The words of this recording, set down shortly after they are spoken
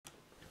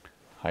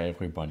Hi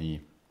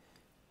everybody.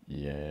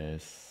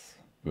 Yes,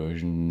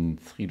 version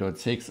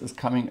 3.6 is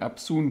coming up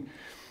soon,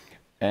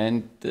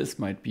 and this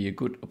might be a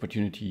good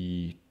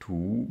opportunity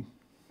to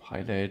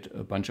highlight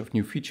a bunch of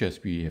new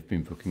features we have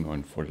been working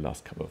on for the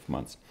last couple of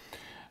months.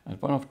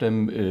 And one of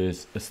them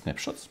is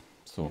Snapshots.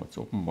 So it's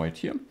open right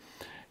here.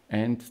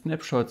 And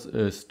Snapshots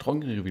is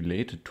strongly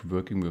related to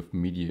working with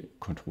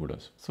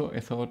Midi-controllers. So I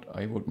thought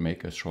I would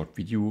make a short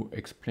video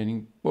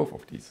explaining both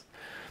of these.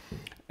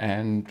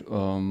 And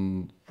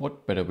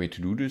what better way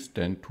to do this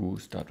than to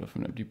start with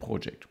an empty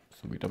project.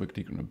 So we double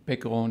click on the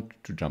background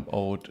to jump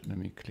out, and then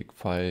we click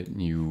File,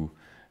 New,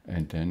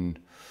 and then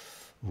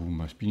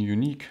must be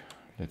unique.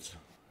 Let's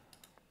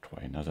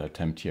try another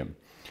attempt here.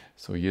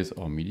 So here's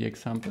our Midi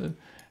example,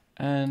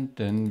 and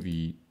then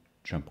we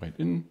jump right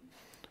in,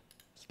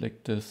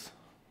 select this,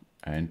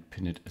 and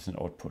pin it as an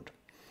output.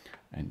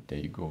 And there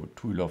you go,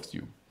 Tooll loves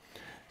you.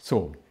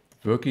 So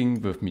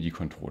working with Midi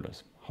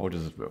controllers, how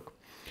does it work?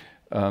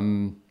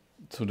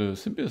 So the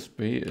simplest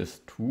way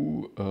is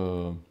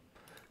to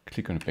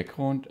click on the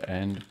background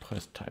and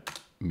press type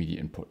Midi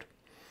input.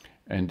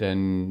 And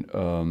then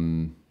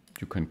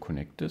you can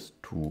connect this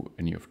to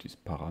any of these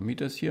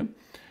parameters here.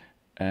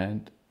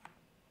 And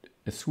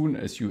as soon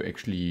as you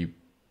actually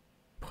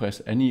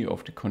press any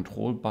of the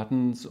control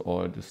buttons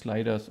or the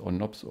sliders or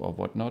knobs or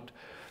whatnot,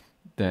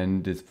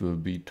 then this will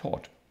be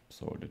taught.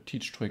 So the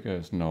teach trigger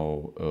is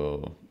now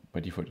by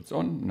default it's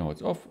on, now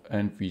it's off,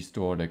 and we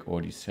store like all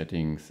these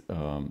settings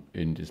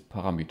in this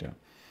parameter.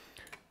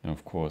 And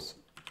of course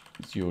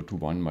 0 to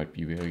 1 might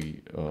be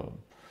very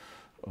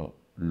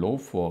low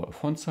for a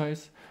font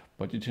size,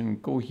 but you can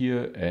go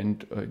here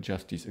and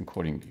adjust these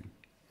accordingly.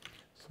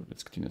 So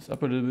let's clean this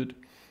up a little bit.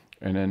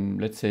 And then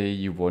let's say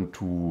you want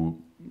to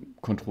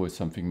control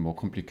something more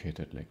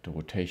complicated, like the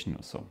rotation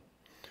or so.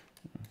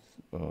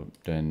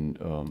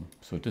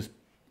 So this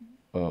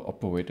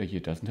operator here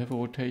doesn't have a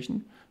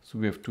rotation, so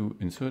we have to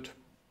insert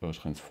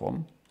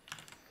transform,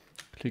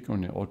 click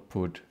on the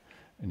output,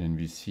 and then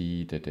we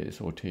see that there is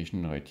a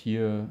rotation right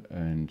here,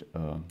 and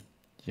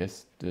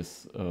yes,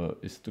 this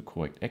is the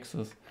correct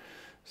axis,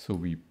 so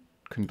we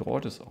can draw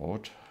this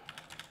out.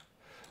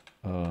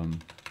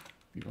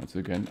 Once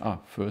again,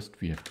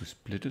 first we have to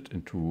split it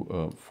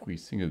into 3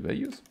 single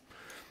values,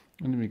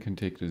 and then we can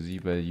take the z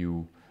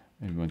value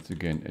and once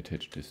again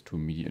attach this to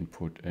Midi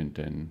input and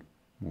then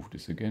move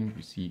this again.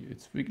 We see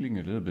it's wiggling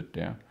a little bit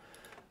there.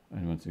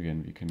 And once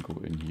again, we can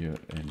go in here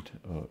and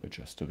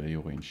adjust the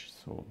value range.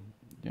 So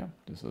yeah,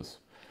 this is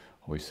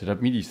how we set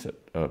up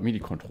Midi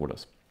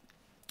controllers.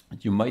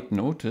 You might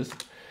notice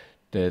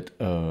that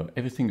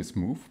everything is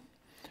smooth.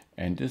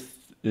 And this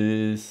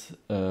is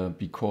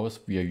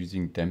because we are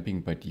using damping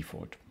by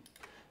default.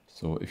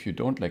 So if you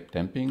don't like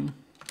damping,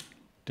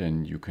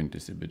 then you can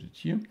disable it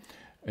here.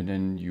 And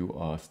then you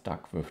are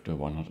stuck with the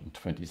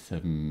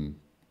 127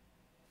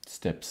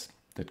 steps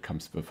that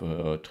comes with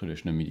a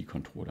traditional Midi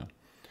controller.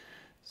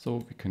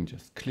 So we can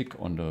just click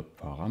on the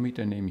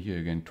parameter name here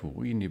again to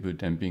re-enable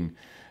damping,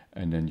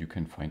 and then you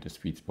can find a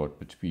sweet spot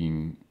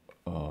between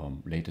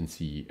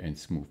latency and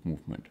smooth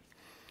movement.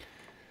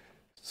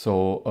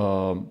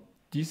 So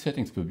these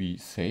settings will be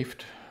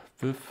saved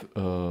with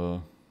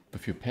your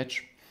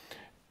patch,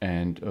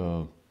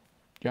 and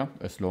yeah,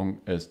 as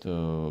long as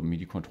the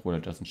Midi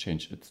controller doesn't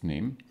change its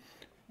name,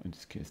 in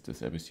this case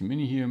this ABC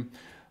Mini here,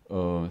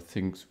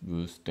 things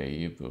will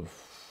stay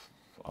with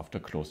after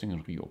closing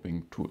and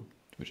reopening Tooll,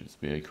 which is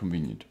very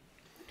convenient.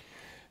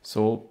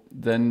 So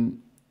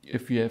then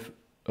if we have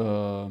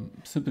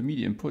simple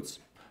Midi inputs,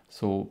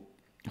 so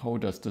how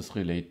does this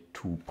relate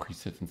to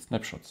presets and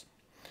snapshots?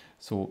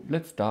 So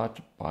let's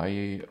start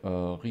by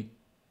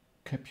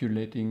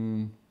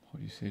recapitulating, how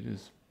do you say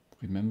this?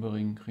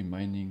 Reminding.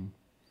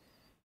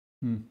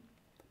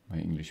 My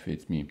English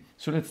fails me.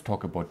 So let's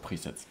talk about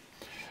presets.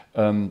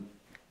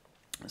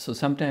 So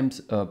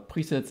sometimes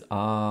presets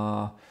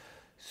are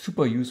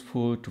super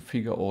useful to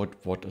figure out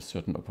what a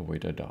certain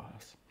operator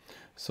does.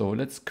 So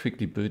let's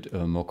quickly build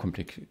a more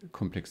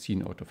complex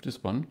scene out of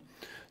this one.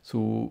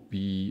 So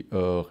we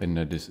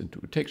render this into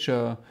a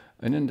texture,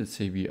 and then let's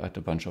say we add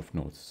a bunch of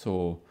nodes.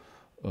 So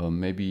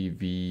maybe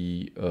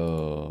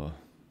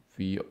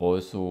we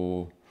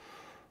also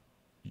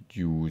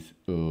use,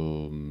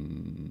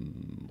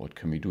 what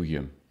can we do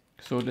here?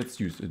 So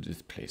let's use a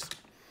displace,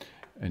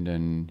 and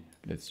then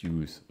let's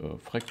use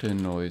fractal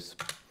noise,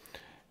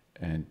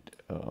 and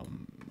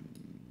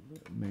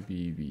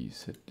maybe we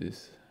set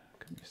this,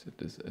 can we set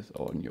this as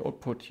our new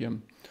output here?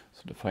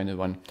 So the final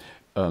one.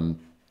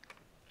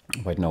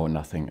 Right now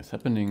nothing is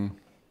happening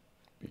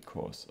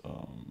because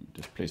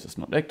displace is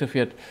not active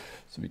yet,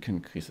 so we can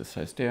increase the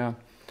size there,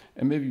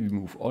 and maybe we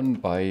move on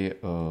by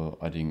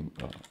adding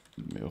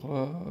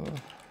mirror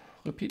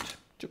repeat.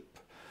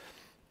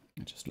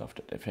 I just love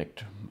that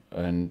effect.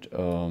 And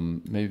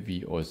maybe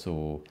we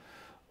also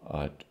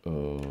add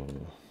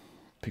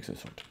pixel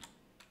sort.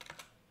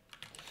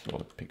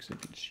 So pixel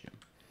each here.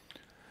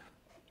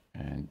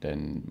 And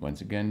then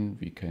once again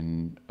we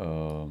can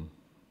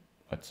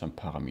add some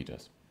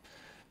parameters.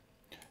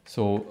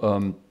 So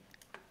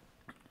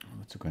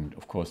so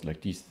of course,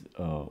 like these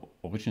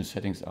original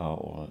settings are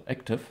all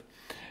active,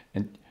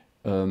 and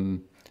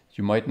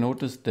you might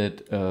notice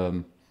that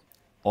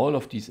all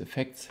of these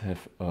effects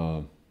have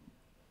a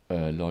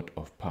lot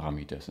of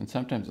parameters, and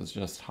sometimes it's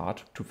just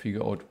hard to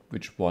figure out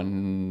which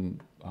one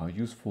are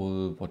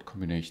useful, what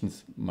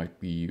combinations might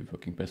be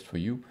working best for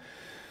you.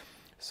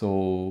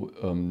 So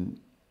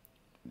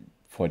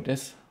for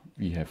this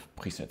we have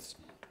presets,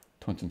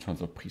 tons and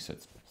tons of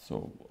presets.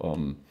 So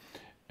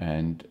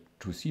and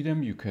to see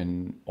them you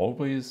can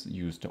always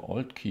use the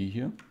Alt key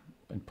here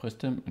and press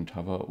them and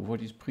hover over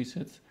these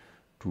presets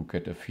to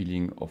get a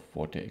feeling of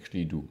what they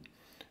actually do.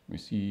 We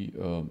see,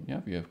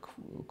 yeah, we have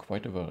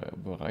quite a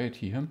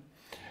variety here.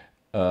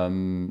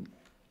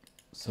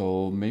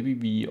 So maybe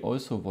we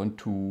also want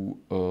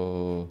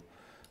to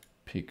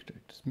pick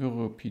this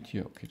mirror repeat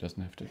here. Okay,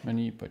 doesn't have that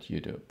many, but here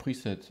the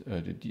preset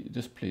the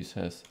displays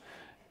has,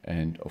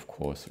 and of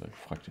course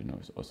fractal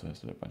noise also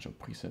has a bunch of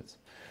presets.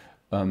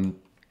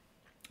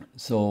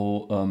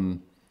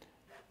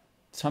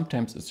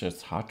 Sometimes it's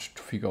just hard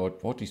to figure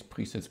out what these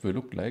presets will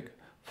look like.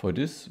 For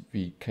this,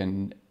 we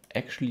can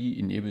actually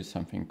enable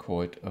something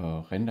called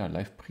render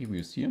live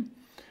previews here.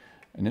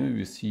 And then we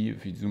will see,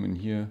 if we zoom in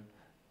here,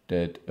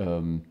 that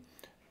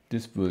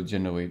this will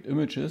generate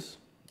images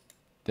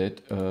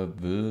that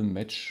will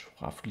match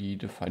roughly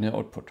the final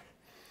output.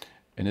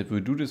 And it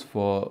will do this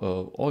for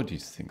all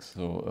these things.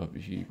 So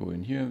if we go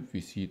in here, we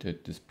see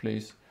that this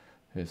place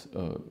has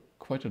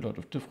quite a lot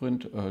of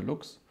different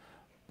looks,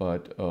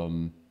 but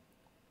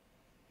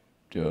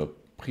the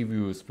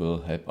previews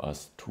will help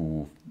us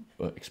to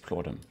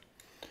explore them.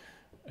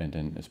 And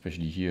then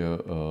especially here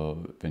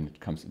when it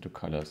comes into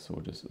colors,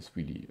 so this is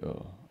really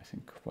I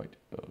think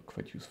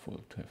quite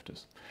useful to have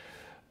this.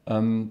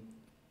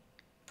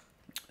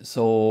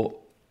 So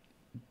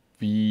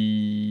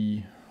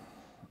we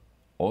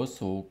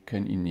also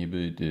can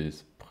enable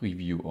this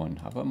preview on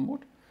hover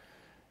mode.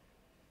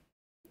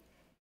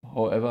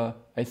 However,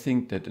 I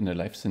think that in a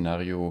live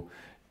scenario,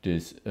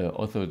 this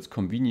although it's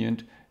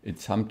convenient, it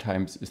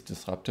sometimes is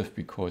disruptive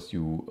because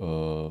you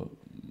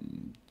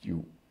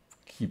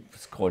keep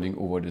scrolling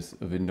over this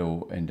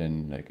window, and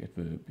then like it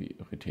will be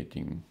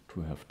irritating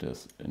to have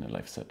this in a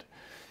live set.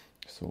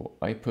 So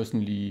I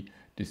personally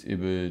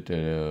disable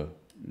the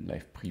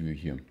live preview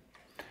here.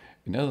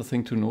 Another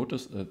thing to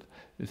notice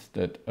is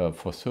that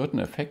for certain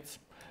effects,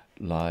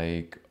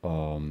 like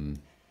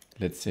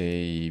let's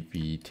say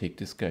we take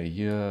this guy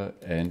here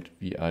and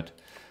we add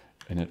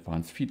an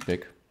advanced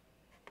feedback,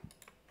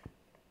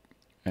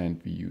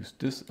 and we use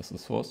this as a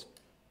source.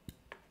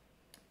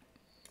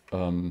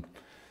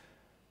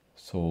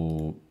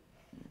 So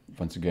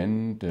once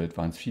again, the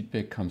advanced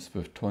feedback comes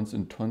with tons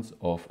and tons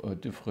of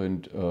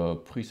different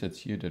presets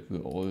here that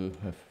will all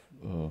have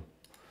an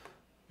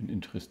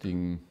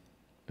interesting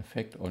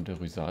effect on the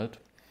result.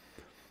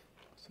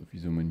 So if we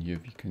zoom in here,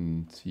 we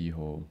can see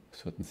how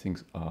certain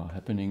things are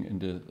happening in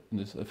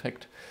this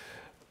effect.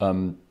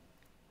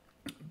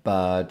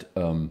 But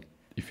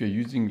if you're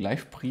using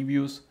live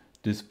previews,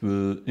 this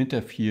will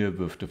interfere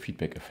with the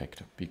feedback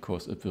effect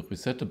because it will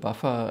reset the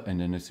buffer and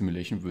then the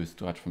simulation will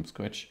start from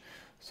scratch.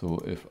 So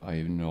if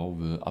I now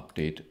will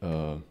update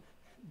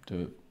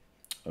the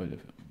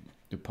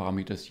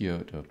parameters here,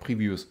 the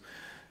previews,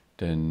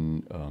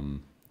 then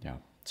yeah,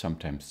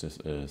 sometimes this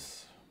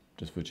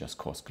will just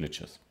cause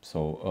glitches.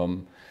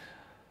 So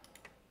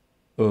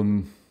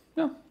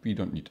yeah, we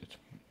don't need it.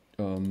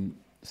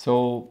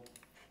 So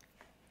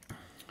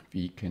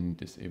we can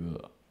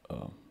disable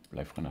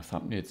live render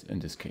thumbnails in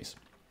this case.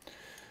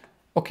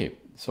 Okay,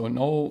 so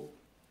now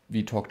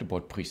we talked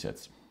about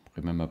presets.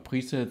 Remember,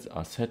 presets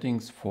are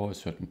settings for a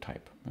certain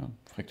type. Yeah?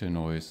 Fractal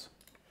noise,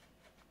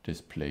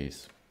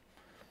 displays,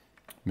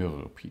 mirror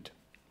repeat.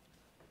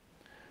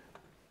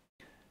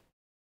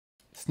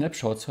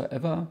 Snapshots,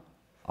 however,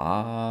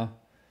 are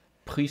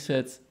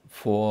presets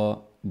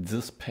for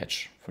this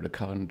patch, for the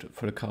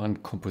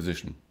current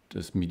composition,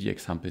 this MIDI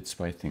example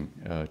 2 thing,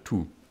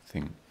 2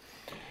 thing.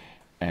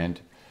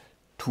 And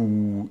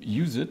to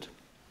use it,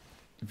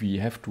 we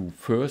have to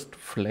first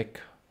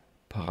flag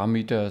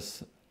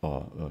parameters,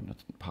 or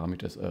not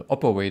parameters,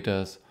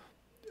 operators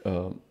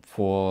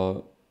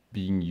for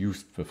being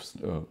used with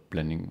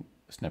blending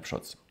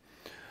snapshots.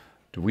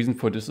 The reason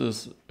for this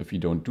is, if we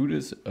don't do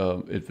this,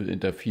 it will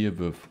interfere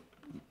with,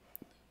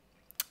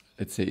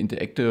 let's say,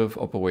 interactive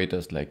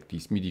operators like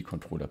these MIDI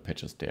controller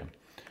patches there,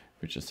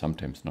 which is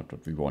sometimes not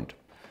what we want.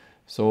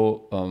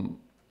 So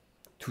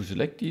to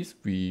select these,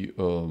 we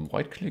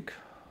right-click,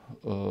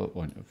 or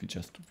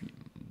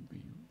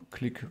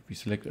we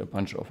select a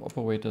bunch of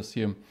operators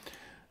here.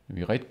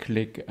 We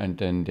right-click, and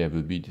then there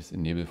will be this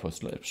enable for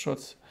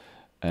snapshots.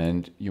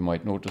 And you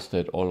might notice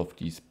that all of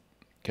these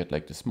get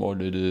like the small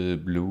little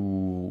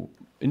blue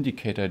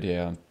indicator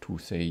there to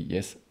say,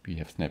 yes, we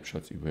have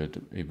snapshots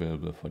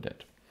available for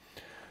that.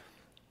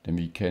 Then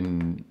we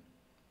can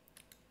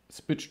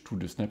switch to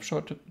the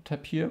snapshot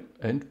tab here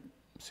and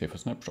save a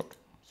snapshot.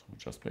 So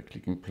just by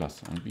clicking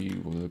plus, and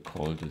we will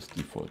call this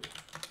default.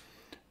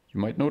 You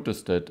might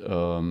notice that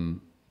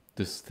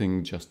this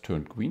thing just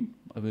turned green.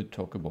 I will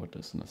talk about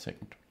this in a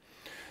second.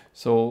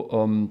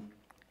 So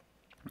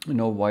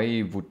now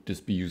why would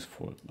this be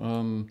useful?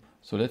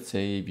 So let's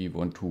say we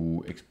want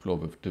to explore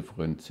with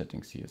different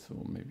settings here. So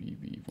maybe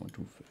we want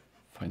to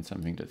find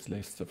something that's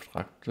less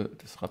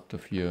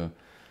disruptive here.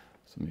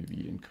 So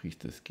maybe increase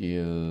the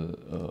scale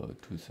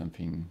to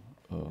something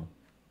a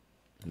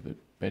little bit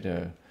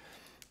better.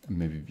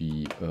 Maybe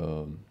we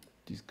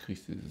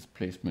decrease the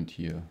displacement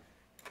here.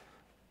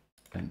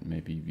 And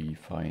maybe we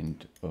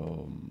find,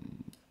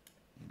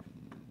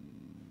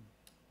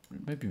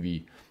 maybe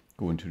we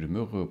go into the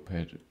mirror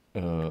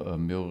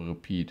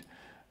repeat,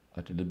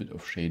 add a little bit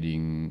of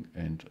shading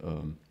and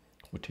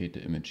rotate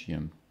the image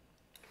here.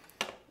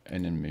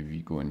 And then maybe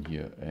go in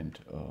here and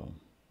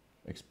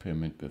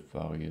experiment with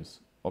various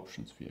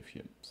options we have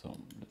here. So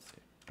let's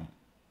say,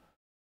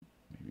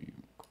 maybe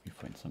we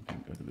find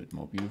something a little bit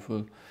more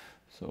beautiful.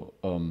 So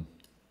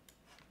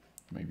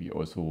maybe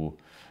also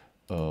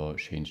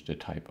change the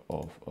type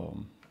of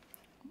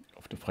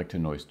the fractal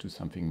noise to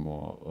something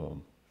more,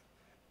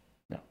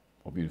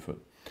 more beautiful.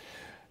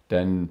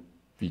 Then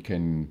we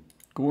can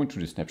go into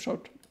the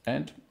snapshot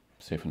and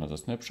save another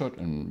snapshot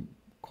and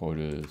call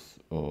this,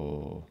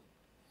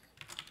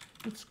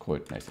 let's call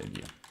it nice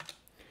idea.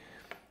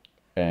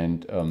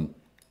 And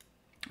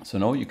so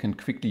now you can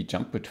quickly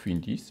jump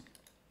between these,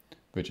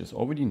 which is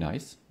already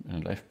nice in a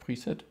live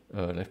preset,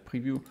 live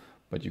preview,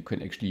 but you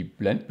can actually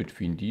blend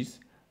between these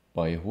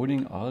by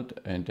holding Alt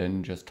and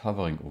then just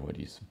hovering over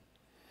these.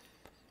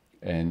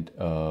 And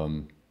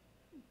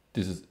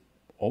this is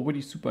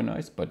already super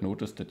nice, but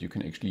notice that you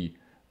can actually,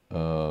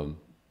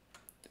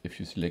 if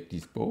you select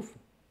these both,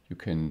 you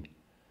can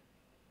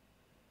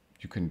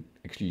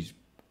actually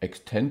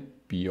extend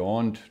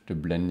beyond the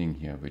blending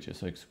here, which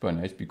is like super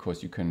nice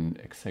because you can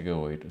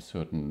exaggerate a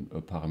certain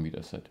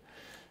parameter set.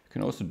 You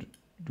can also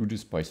do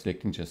this by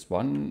selecting just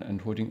one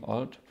and holding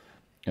Alt,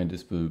 and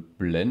this will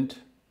blend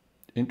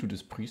into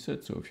this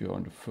preset. So if you're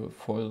on the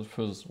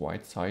furthest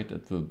right side,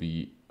 it will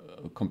be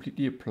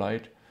completely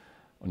applied.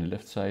 On the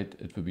left side,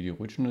 it will be the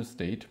original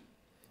state.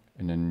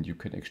 And then you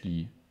can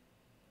actually,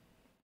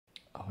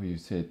 how you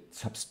say it,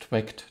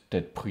 subtract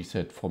that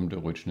preset from the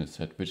original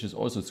set, which is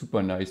also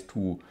super nice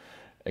to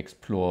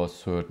explore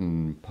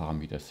certain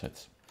parameter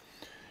sets.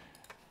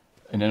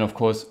 And then of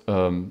course,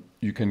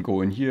 you can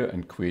go in here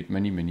and create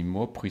many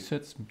more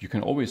presets. You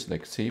can always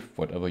like save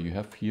whatever you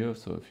have here.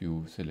 So if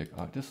you select,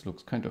 this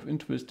looks kind of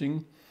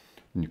interesting,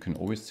 then you can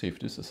always save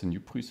this as a new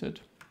preset.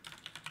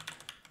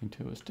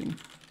 Interesting.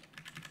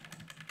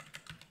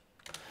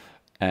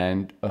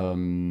 And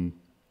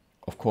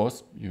of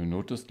course, you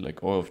noticed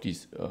like all of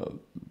these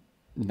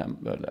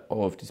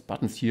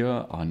buttons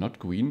here are not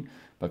green,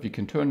 but we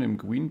can turn them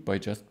green by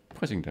just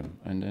pressing them,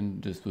 and then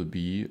this will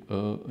be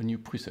a new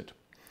preset.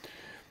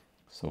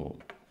 So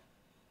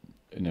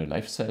in a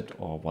live set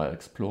or while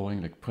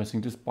exploring, like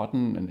pressing this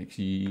button and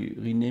actually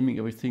renaming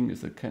everything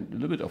is a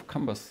little bit of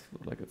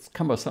it's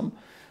cumbersome.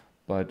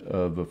 But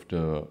with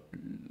a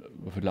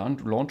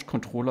launch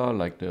controller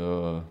like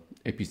the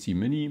APC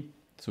Mini,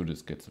 so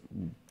this gets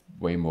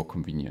way more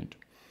convenient.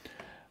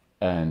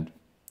 And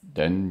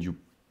then you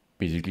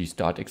basically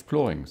start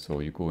exploring.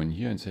 So you go in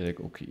here and say like,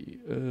 okay,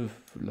 if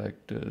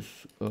like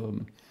this,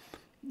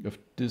 if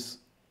this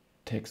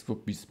text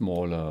would be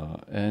smaller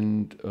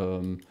and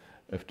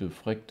if the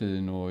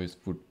fractal noise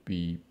would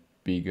be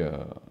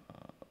bigger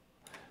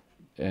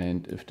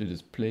and if the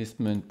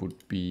displacement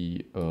would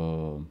be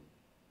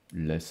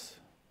less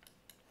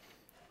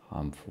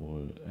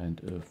harmful,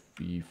 and if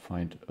we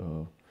find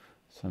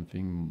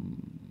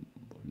something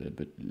a little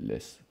bit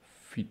less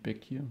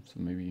feedback here, so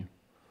maybe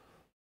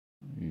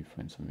we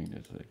find something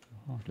that's like,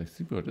 oh, let's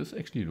see, but this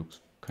actually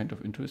looks kind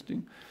of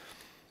interesting.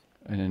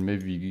 And then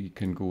maybe we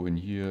can go in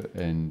here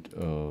and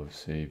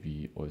say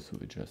we also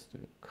adjust the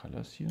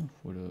colors here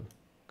for the,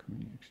 can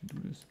we actually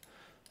do this?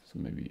 So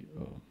maybe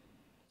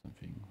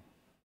something,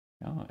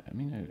 yeah, I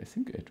mean, I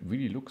think it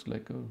really looks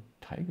like a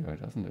tiger,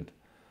 doesn't it?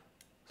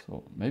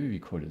 So maybe we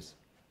call this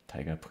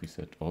tiger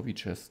preset, or we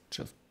just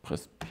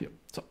press here.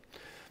 So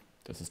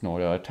this is now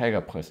the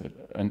tiger preset.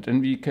 And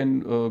then we can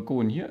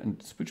go in here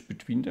and switch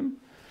between them.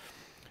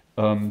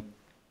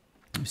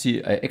 You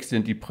see, I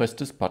accidentally pressed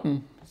this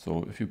button.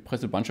 So if you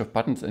press a bunch of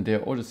buttons and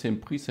they're all the same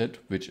preset,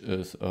 which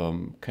is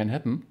can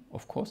happen,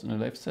 of course, in a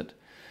live set,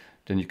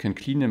 then you can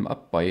clean them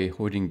up by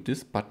holding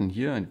this button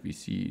here, and we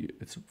see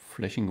it's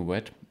flashing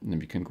red. And then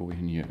we can go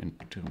in here and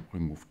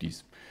remove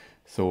these.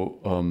 So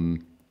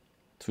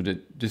so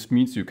that this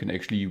means you can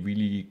actually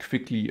really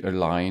quickly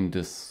align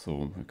this.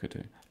 So we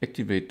could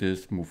activate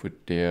this, move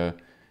it there,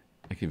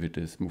 activate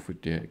this, move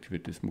it there,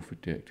 activate this, move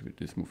it there, activate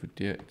this, move it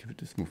there, activate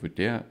this, move it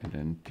there, and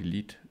then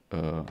delete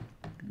all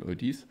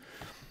these.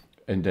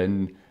 And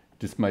then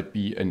this might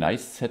be a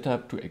nice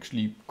setup to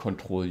actually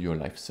control your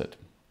live set.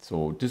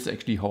 So this is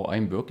actually how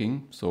I'm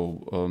working.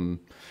 So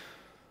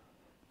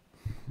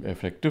I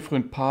have like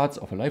different parts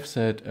of a live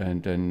set,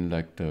 and then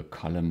like the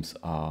columns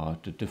are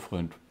the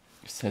different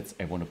sets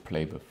I want to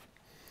play with.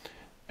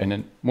 And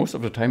then most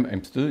of the time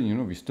I'm still,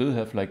 we still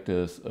have like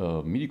this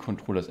MIDI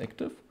controllers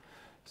active.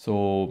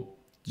 So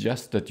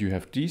just that you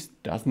have these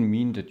doesn't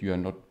mean that you are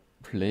not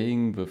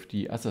playing with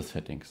the other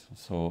settings.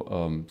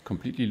 So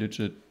completely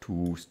legit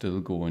to still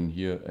go in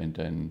here and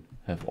then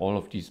have all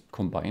of these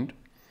combined.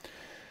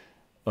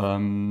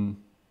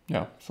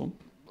 Yeah, so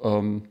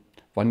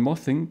one more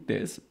thing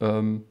there is,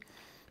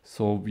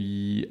 so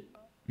we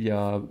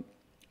are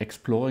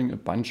exploring a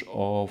bunch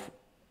of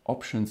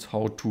options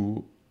how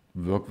to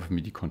work with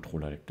MIDI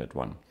controller like that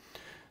one.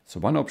 So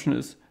one option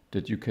is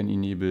that you can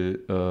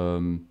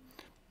enable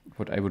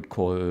what I would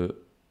call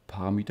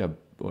parameter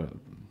or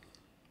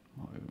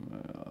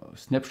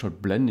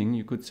snapshot blending,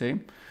 you could say.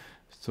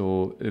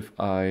 So if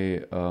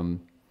I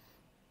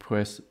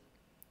press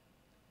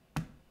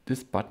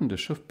this button, the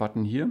shift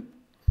button here,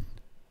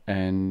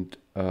 and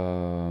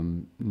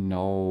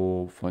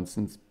now, for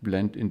instance,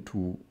 blend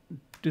into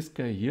this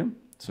guy here,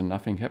 so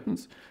nothing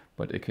happens,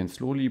 but I can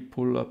slowly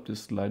pull up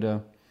this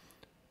slider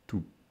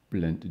to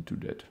blend into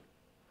that.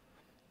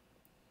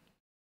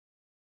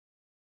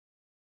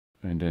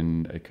 And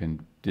then I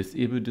can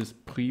disable this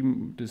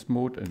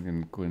mode and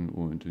then go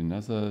into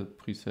another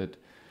preset.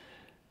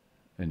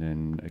 And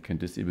then I can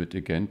disable it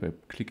again by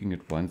clicking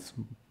it once,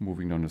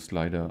 moving down the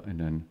slider, and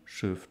then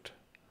shift,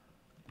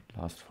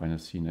 last final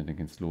scene, and I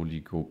can slowly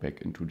go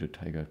back into the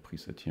Tiger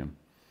preset here.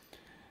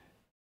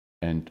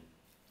 And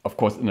of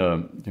course, in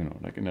a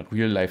like in a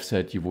real life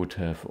set, you would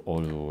have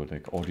also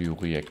like audio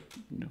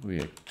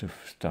reactive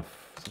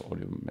stuff. So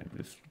audio, maybe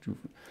let's do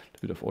a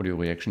bit of audio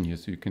reaction here,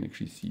 so you can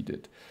actually see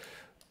that.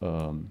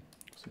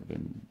 So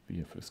then we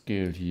have a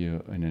scale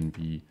here, and then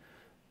we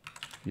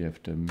have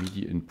the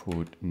MIDI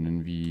input, and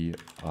then we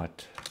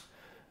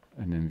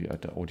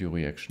add the audio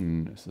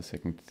reaction as the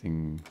second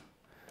thing,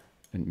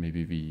 and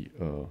maybe we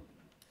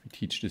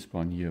teach this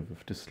one here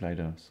with the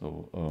slider.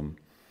 So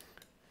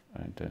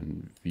and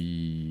then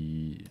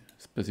we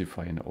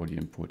specify an audio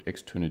input,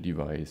 external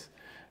device,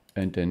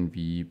 and then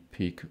we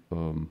pick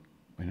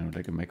I know,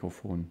 like a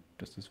microphone.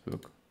 Does this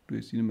work? Do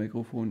you see the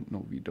microphone?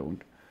 No, we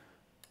don't.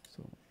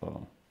 So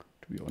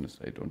to be honest,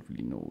 I don't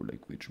really know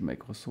like which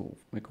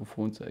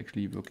microphones are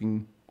actually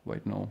working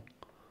right now.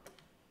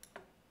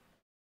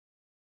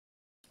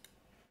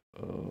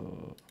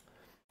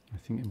 I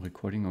think I'm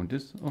recording on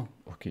this. Oh,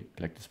 okay,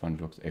 like this one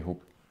works. I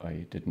hope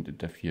I didn't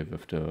interfere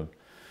with the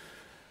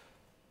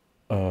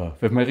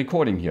with my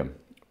recording here.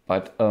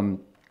 But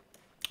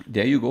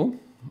there you go.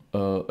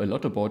 A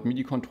lot about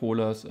MIDI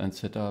controllers and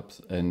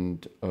setups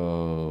and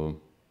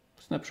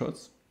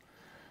snapshots.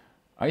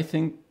 I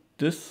think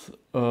this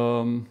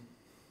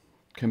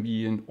can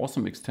be an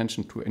awesome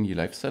extension to any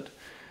live set.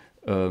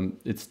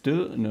 It's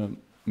still in the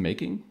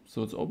making,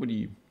 so it's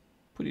already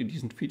pretty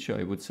decent feature,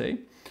 I would say.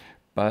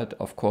 But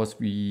of course,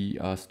 we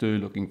are still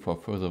looking for a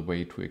further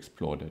way to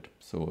explore that.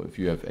 So if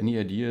you have any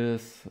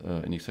ideas,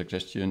 any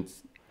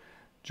suggestions,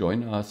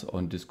 join us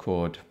on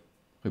Discord.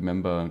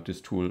 Remember,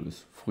 this tool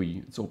is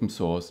free, it's open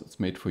source, it's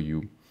made for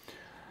you.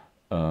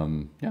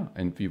 Yeah,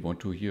 and we want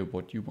to hear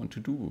what you want to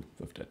do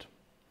with that.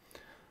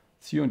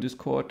 See you on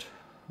Discord.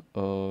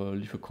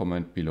 Leave a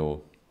comment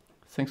below.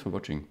 Thanks for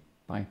watching.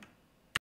 Bye.